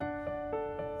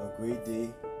Great Day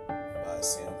by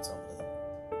Sam Tumblin.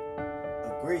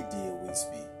 A great day awaits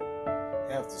me.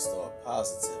 Have to start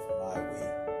positive my way.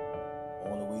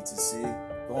 On the way to see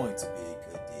it, going to be a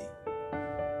good day.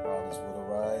 Problems will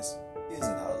arise,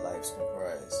 isn't how life's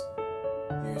comprised.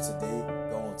 Here today,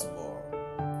 gone tomorrow.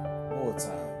 More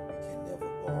time we can never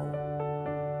borrow.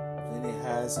 Plenty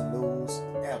highs and lows,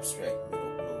 abstract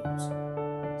mental blues.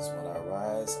 So when I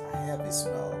rise, I have a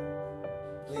smile.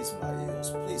 Place my ills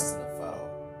placed in the file.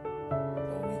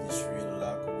 Don't need to shred or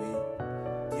lock away.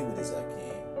 Give it as I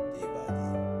can, day by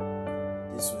day.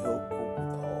 This will help cope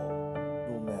with all,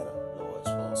 no matter large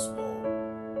or small.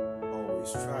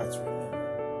 Always try to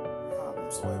remember,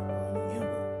 problems are a burning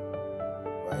ember.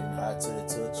 Riding hot to the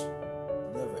touch,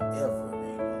 never ever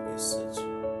remain long as such.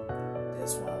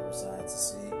 That's why I'm resigned to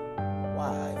see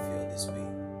why I feel